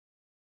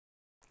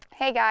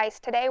Hey guys,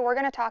 today we're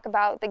going to talk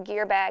about the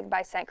Gear Bag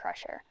by Scent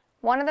Crusher.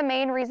 One of the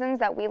main reasons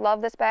that we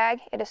love this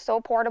bag, it is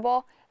so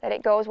portable that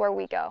it goes where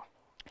we go.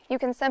 You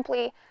can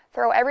simply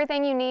throw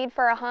everything you need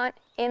for a hunt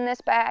in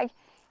this bag,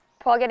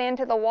 plug it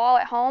into the wall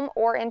at home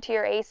or into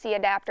your AC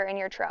adapter in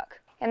your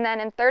truck. And then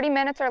in 30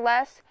 minutes or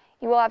less,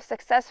 you will have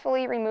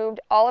successfully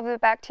removed all of the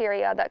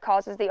bacteria that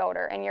causes the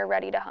odor and you're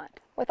ready to hunt.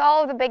 With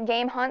all of the big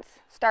game hunts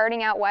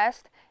starting out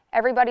west,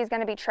 everybody's going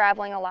to be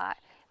traveling a lot.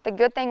 The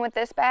good thing with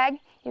this bag,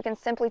 you can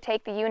simply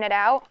take the unit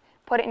out,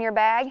 put it in your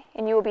bag,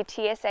 and you will be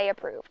TSA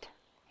approved.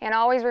 And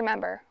always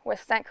remember,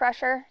 with Scent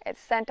Crusher, it's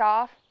scent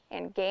off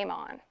and game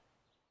on.